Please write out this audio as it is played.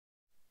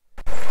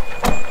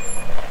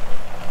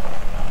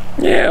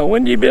Yeah,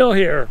 WindyBill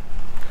here,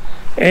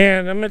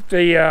 and I'm at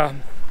the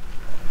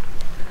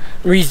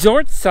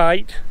resort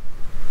site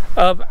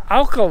of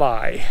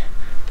Alkali,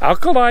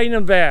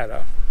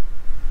 Nevada,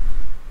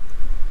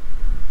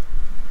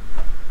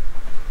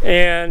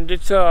 and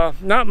it's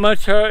not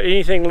much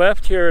anything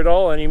left here at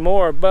all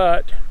anymore,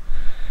 but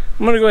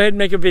I'm gonna go ahead and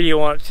make a video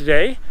on it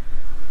today,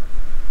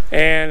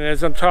 and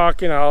as I'm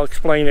talking I'll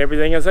explain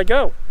everything as I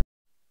go.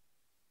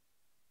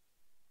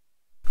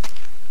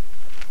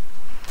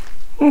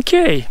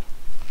 Okay,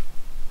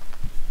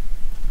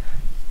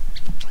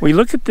 we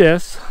look at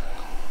this.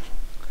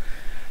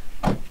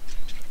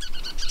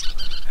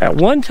 At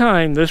one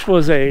time this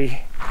was and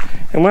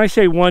when I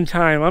say one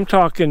time, I'm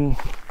talking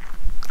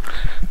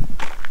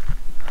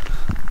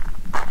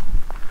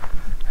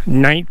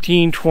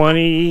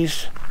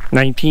 1920s,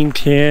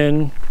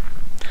 1910,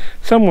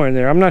 somewhere in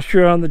there. I'm not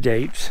sure on the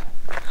dates.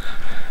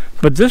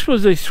 But this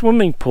was a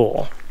swimming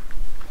pool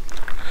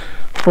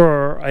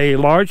for a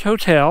large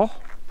hotel.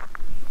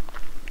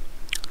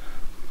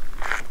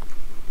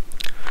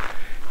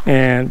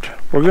 And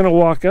we're going to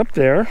walk up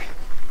there.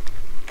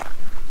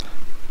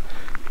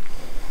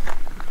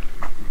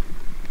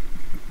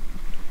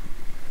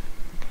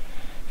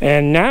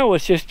 And now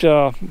it's just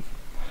a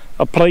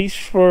place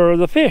for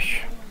the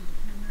fish.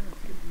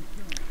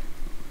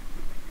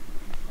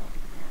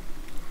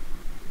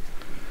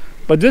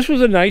 But this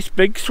was a nice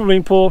big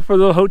swimming pool for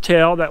the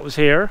hotel that was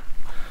here.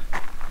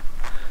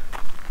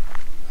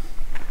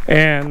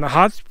 And the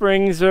hot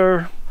springs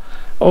are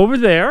over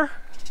there.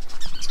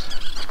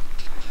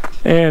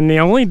 And the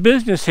only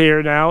business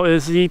here now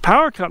is the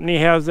power company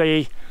has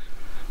a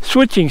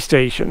switching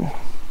station.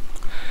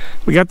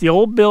 We got the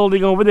old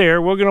building over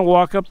there. We're going to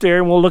walk up there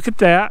and we'll look at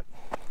that.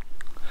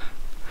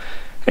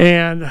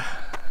 And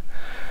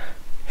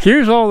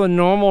here's all the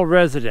normal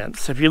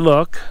residents. If you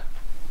look,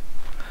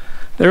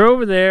 they're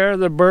over there,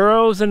 the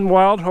burros and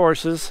wild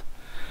horses.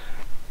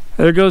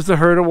 There goes the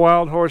herd of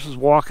wild horses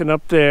walking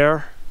up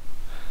there.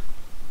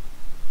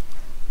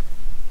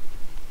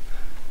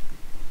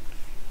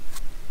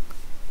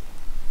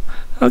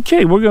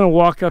 Okay, we're going to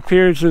walk up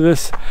here to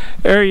this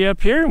area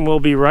up here and we'll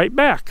be right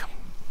back.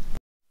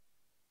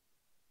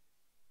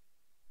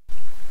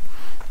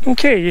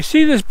 Okay, you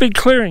see this big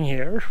clearing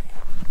here?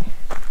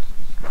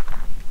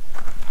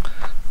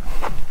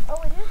 Oh,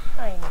 it is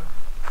tiny.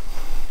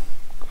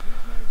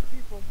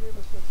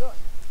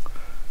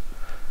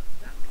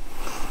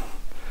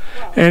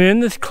 And in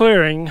this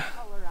clearing,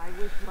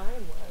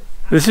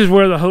 this is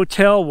where the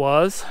hotel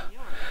was,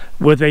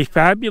 with a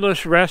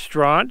fabulous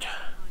restaurant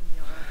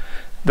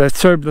that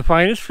served the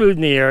finest food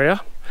in the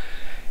area.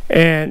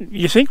 And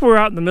you think we're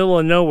out in the middle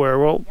of nowhere.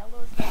 Well,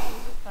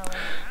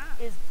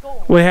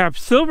 we have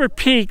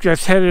Silverpeak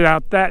that's headed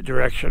out that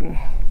direction.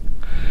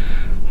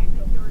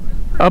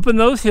 Up in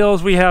those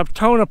hills we have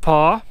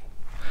Tonopah,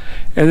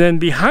 and then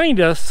behind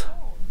us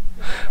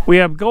we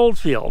have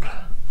Goldfield.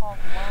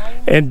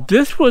 And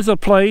this was a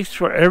place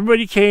where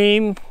everybody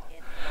came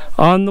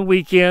on the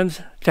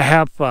weekends to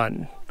have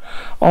fun.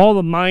 All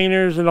the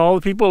miners and all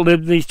the people who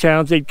lived in these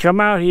towns, they'd come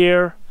out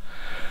here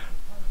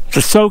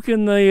to soak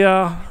in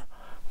the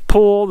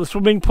pool, the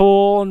swimming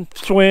pool, and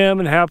swim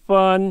and have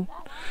fun,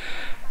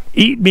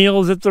 eat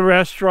meals at the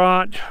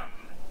restaurant,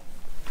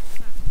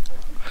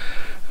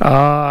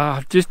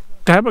 just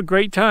have a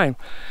great time.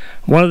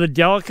 One of the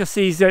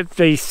delicacies that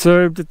they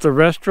served at the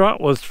restaurant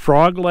was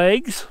frog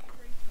legs.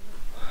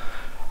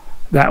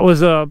 That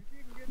was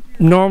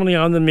normally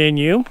on the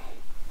menu.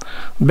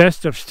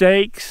 Best of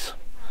steaks,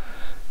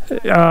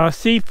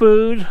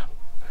 seafood,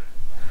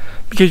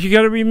 because you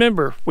got to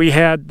remember, we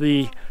had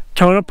the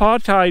Tonopah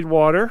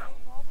tidewater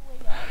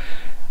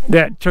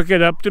that took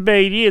it up to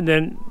Beatty, and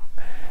then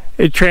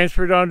it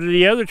transferred onto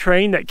the other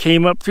train that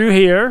came up through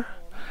here.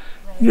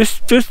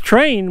 This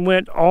train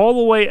went all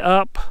the way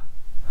up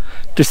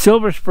to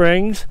Silver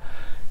Springs,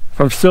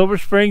 from Silver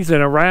Springs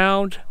and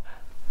around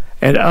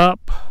and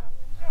up,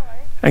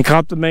 and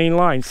caught the main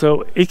line.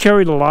 So it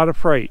carried a lot of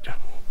freight.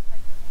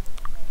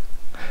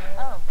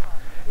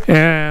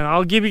 And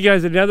I'll give you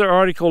guys another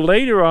article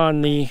later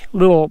on the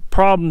little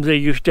problems they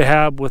used to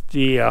have with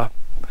the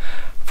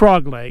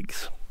frog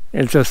legs.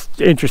 It's just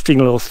an interesting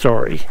little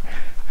story.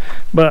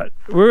 But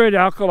we're at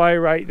Alkali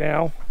right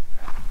now,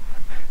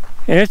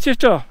 and it's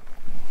just a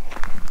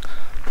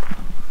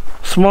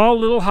small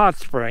little hot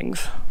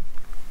springs.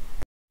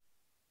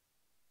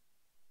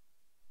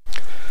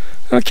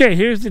 Okay,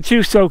 here's the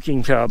two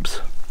soaking tubs.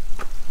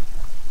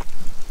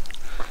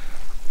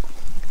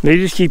 They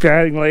just keep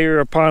adding layer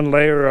upon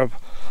layer of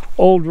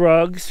old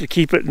rugs to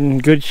keep it in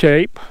good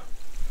shape.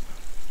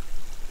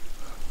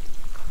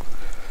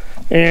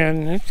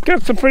 And it's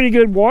got some pretty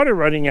good water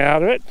running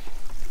out of it.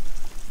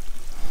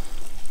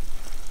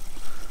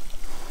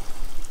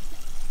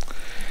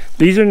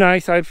 These are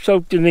nice. I've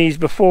soaked in these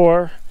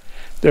before.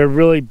 They're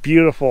really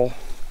beautiful.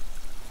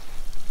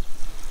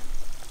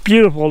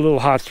 Beautiful little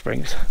hot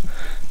springs.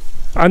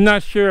 I'm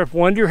not sure if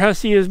Wonder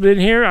Hussy has been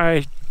here.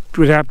 I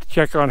would have to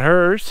check on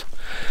hers.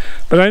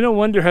 But I know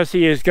Wonder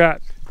Hussy has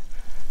got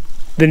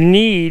the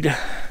need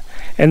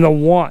and the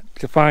want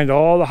to find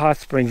all the hot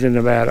springs in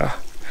Nevada.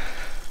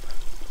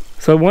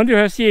 So I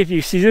wonder, see if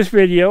you see this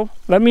video,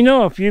 let me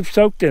know if you've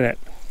soaked in it.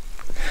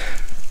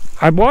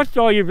 I've watched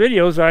all your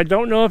videos, I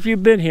don't know if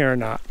you've been here or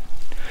not.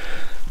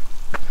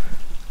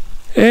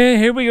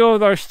 And here we go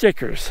with our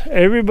stickers.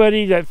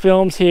 Everybody that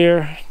films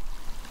here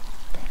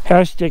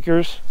has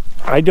stickers.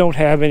 I don't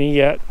have any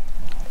yet.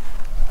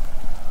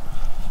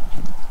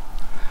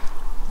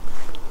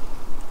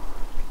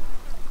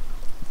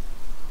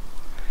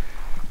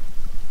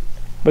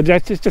 But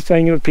that's just a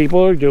thing that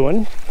people are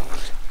doing.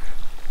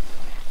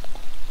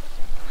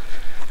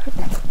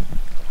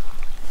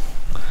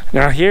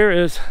 Now here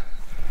is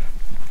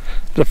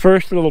the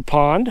first little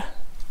pond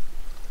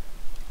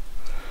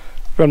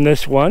from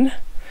this one.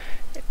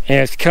 And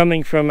it's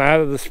coming from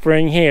out of the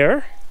spring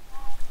here.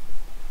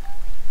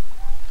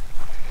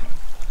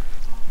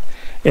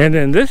 And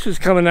then this is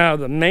coming out of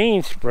the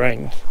main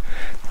spring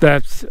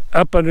that's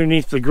up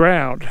underneath the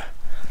ground.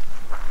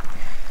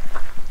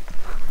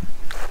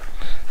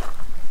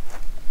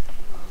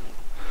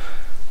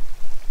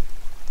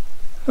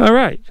 All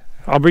right,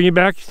 I'll bring you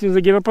back as soon as I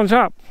get up on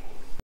top.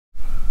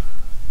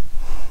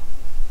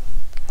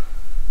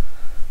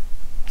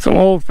 Some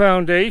old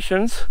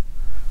foundations.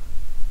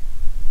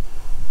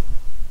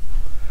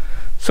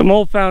 Some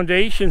old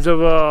foundations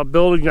of a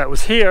building that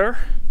was here.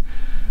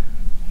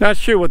 Not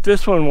sure what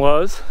this one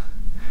was.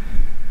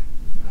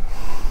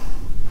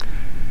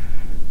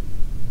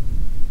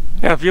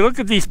 Now if you look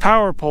at these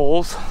power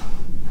poles,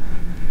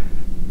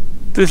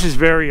 this is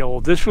very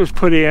old. This was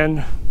put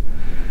in,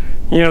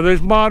 you know,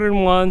 there's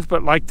modern ones,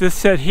 but like this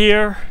set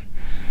here,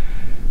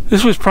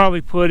 this was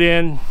probably put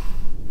in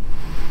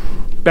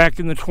back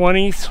in the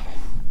 20s.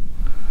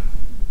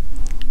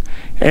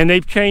 And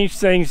they've changed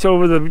things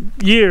over the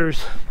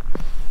years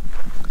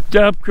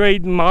to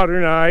upgrade and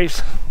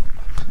modernize.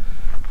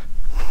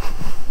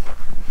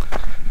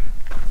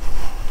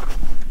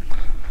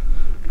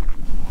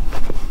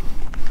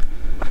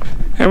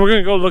 And we're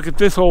going to go look at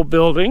this old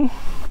building.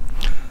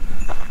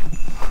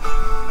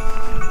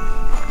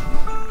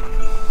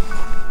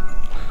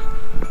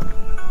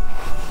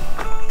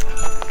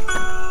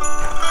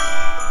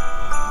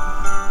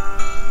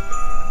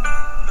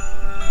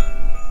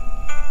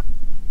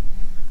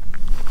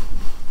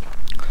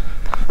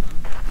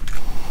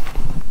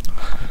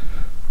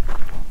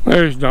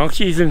 There's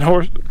donkeys and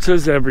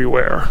horses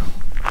everywhere.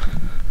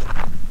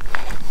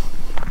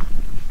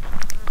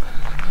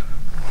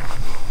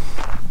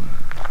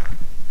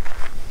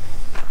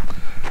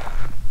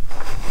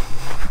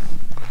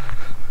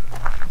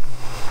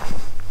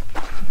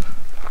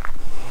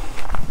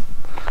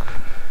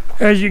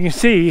 As you can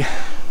see,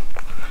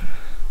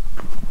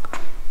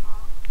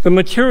 the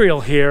material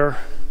here,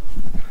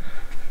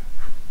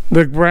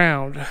 the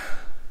ground,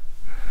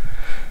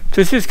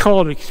 this is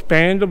called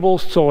expandable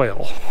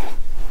soil.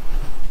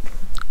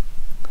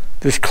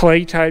 This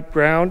clay type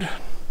ground,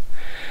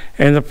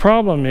 and the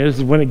problem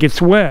is when it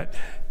gets wet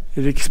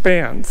it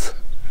expands.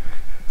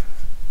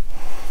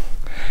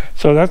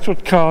 So that's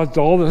what caused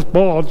all this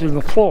bulge in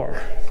the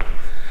floor.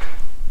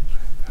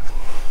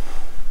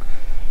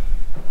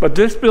 But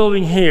this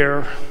building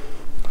here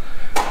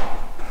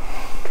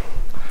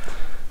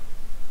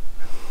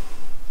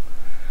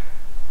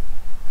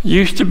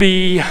used to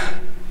be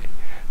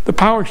the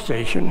power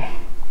station.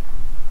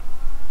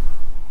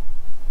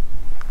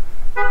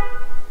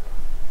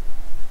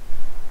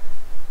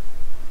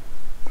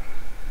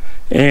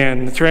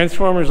 And the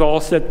transformers all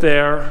sit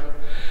there,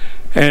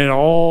 and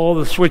all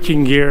the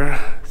switching gear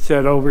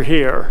set over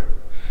here.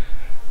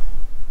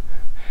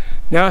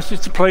 Now it's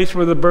just a place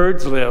where the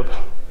birds live.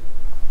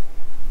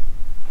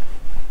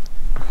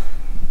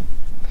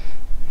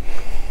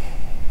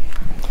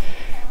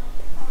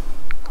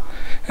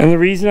 And the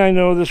reason I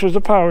know this was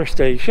a power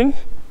station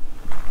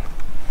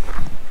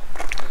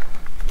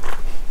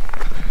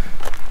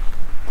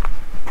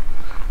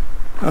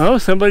oh,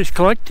 somebody's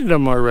collected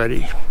them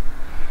already.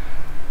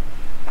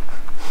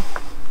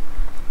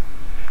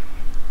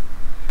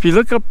 If you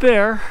look up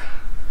there,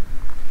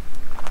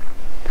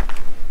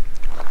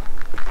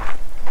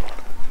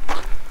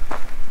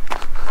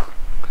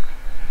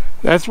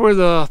 that's where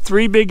the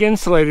 3 big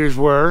insulators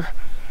were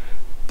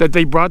that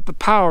they brought the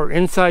power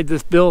inside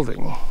this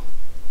building,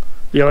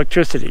 the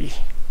electricity.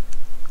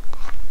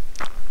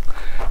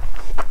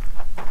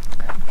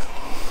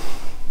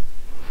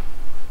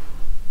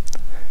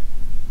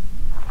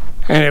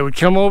 And it would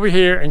come over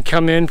here and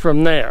come in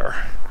from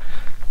there.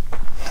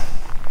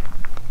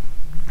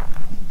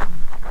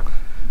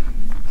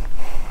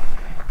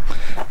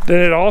 Then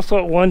it also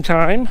at one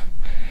time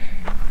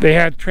they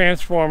had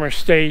transformers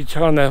staged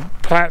on the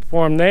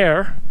platform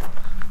there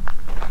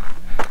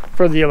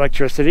for the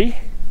electricity.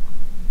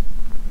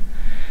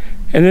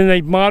 And then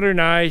they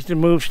modernized and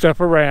moved stuff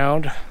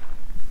around.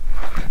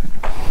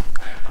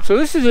 So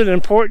this is an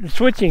important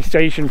switching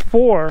station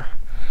for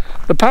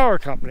the power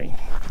company.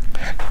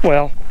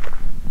 Well,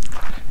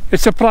 it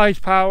supplies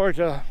power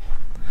to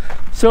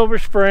Silver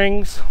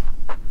Springs,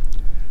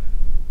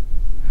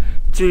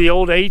 to the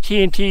old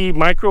AT&T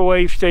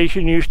microwave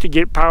station. Used to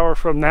get power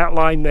from that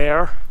line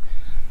there.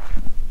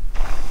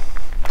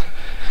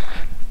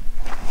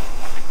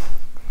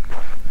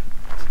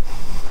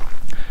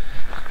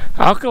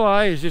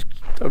 Alkali is just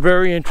a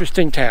very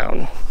interesting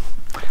town.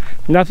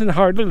 Nothing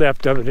hardly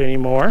left of it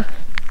anymore.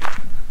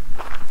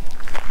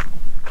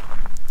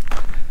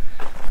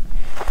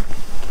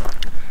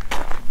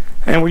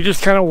 And we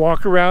just kind of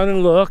walk around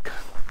and look.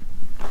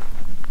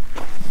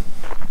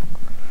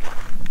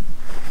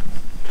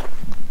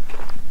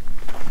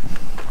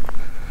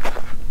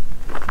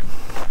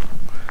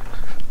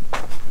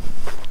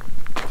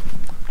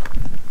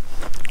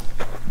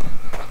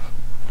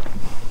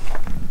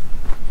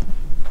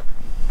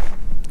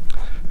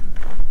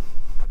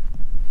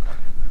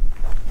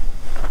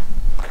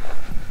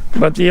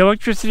 But the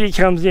electricity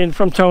comes in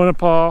from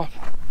Tonopah,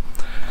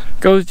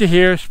 goes to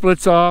here,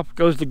 splits off,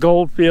 goes to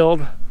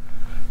Goldfield,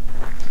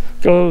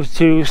 goes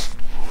to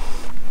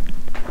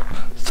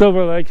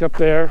Silver Lake up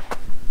there.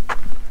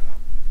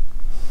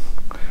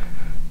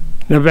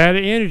 Nevada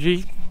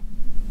Energy.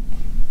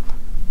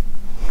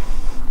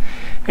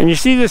 And you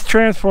see this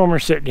transformer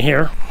sitting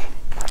here.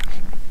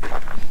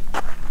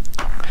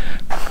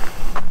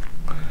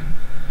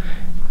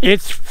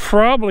 It's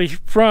probably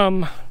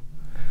from,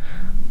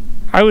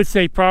 I would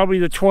say probably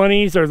the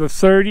 20s or the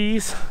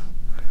 30s.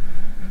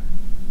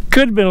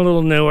 Could have been a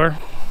little newer.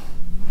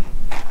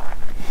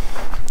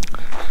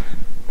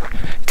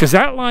 Because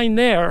that line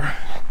there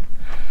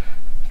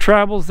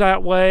travels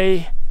that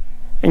way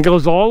and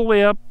goes all the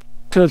way up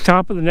to the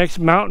top of the next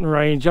mountain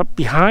range, up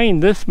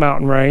behind this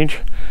mountain range,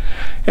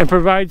 and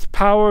provides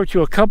power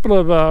to a couple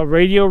of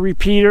radio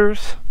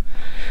repeaters.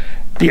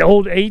 The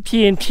old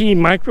AT&T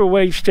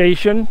microwave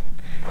station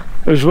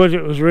is what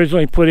it was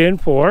originally put in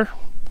for.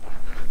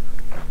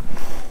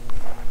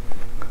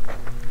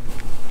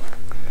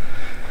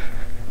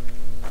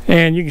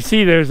 And you can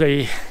see there's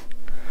a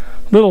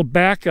little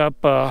backup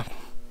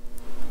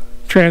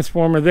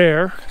transformer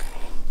there,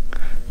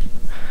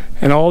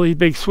 and all these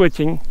big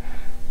switching.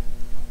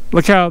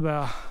 Look how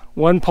the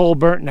one pole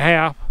burnt in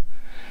half,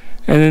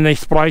 and then they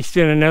spliced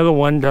in another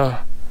one to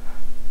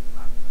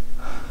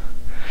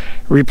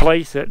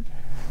replace it.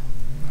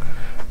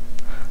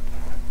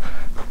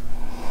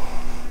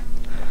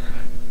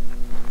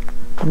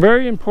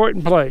 Very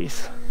important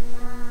place.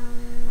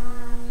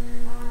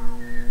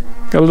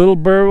 Got a little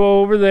burrow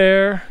over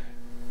there.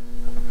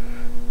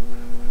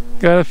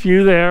 Got a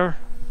few there.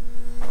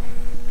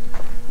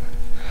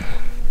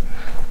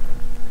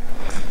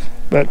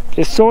 But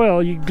the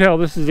soil, you can tell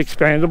this is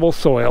expandable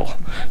soil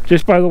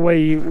just by the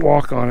way you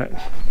walk on it.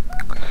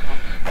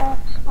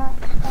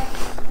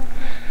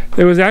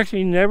 There was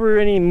actually never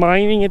any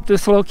mining at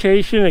this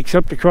location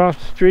except across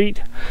the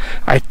street.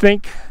 I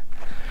think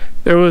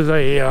there was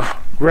a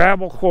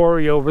gravel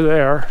quarry over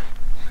there.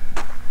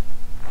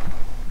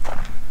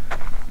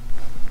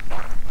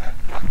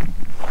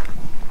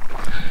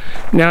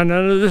 Now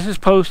none of this is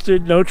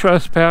posted, no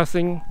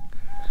trespassing.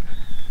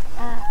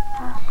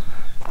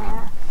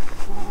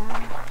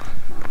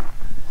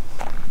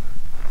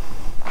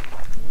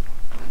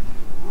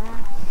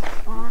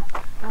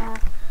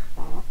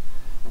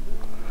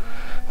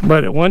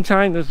 But at one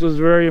time this was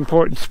a very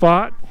important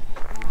spot,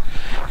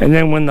 and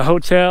then when the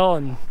hotel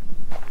and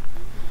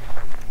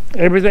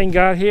everything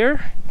got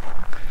here,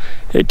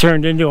 it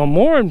turned into a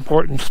more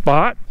important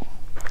spot.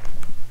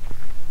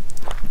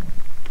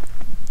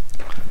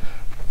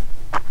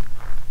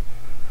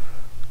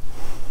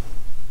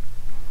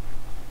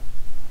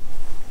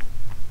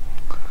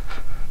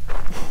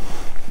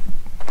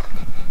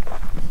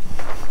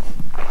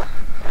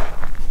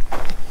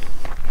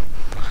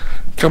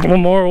 A couple of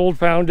more old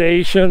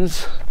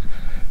foundations.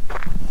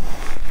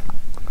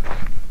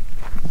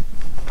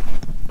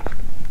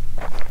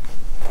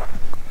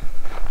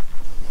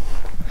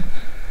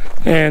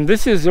 And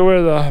this is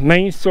where the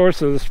main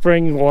source of the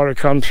spring water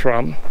comes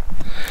from,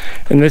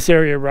 in this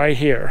area right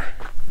here.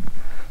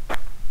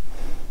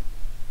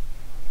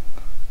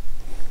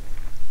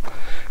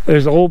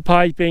 There's old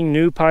piping,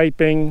 new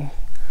piping,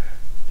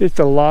 just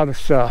a lot of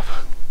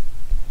stuff.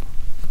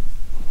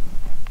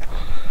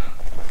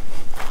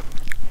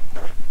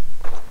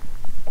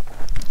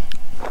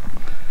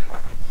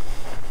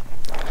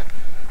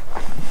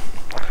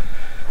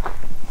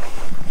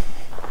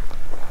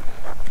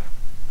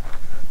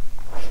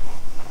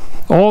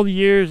 All the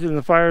years in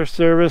the fire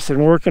service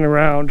and working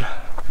around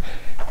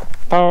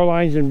power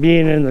lines and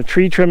being in the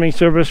tree trimming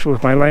service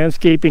with my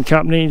landscaping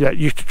company that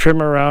used to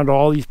trim around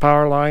all these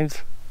power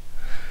lines,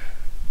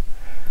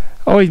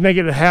 always make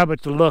it a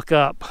habit to look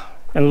up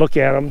and look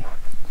at them.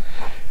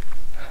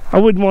 I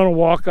wouldn't want to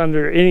walk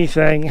under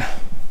anything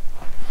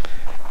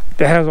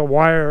that has a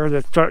wire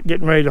that's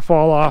getting ready to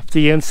fall off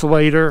the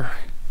insulator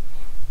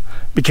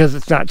because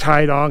it's not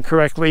tied on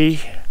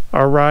correctly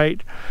or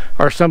right,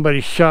 or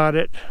somebody shot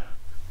it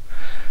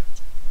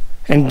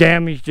and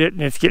damaged it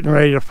and it's getting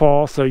ready to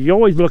fall. So you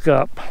always look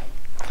up.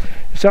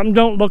 If something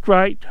don't look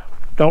right,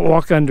 don't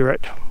walk under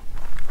it.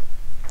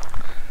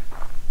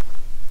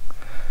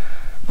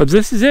 But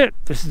this is it.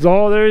 This is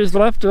all there is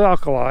left of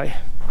Alkali.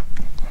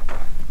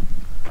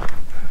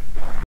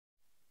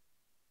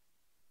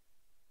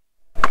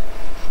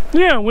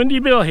 Yeah,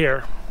 WindyBill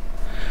here.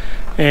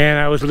 And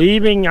I was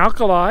leaving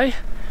Alkali,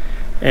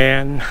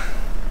 and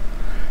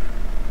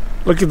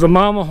look at the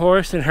mama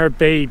horse and her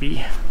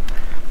baby.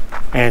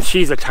 And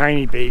she's a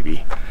tiny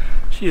baby.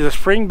 She's a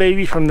spring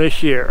baby from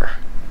this year.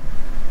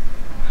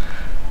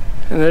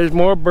 And there's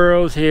more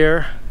burros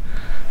here.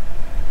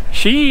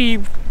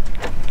 She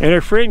and her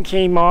friend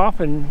came off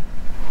and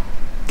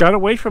got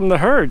away from the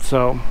herd,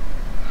 so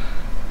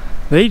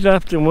they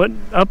left and went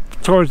up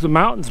towards the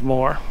mountains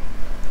more.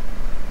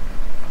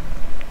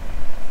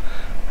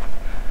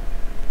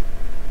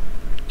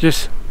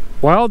 Just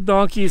wild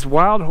donkeys,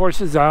 wild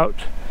horses out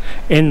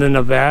in the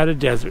Nevada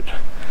desert.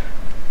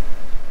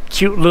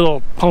 Cute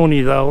little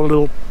pony though, a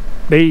little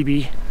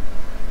baby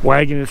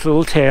wagging its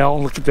little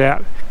tail. Look at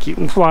that,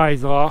 keeping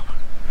flies off.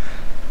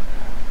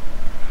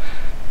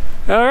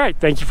 All right,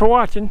 thank you for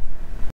watching.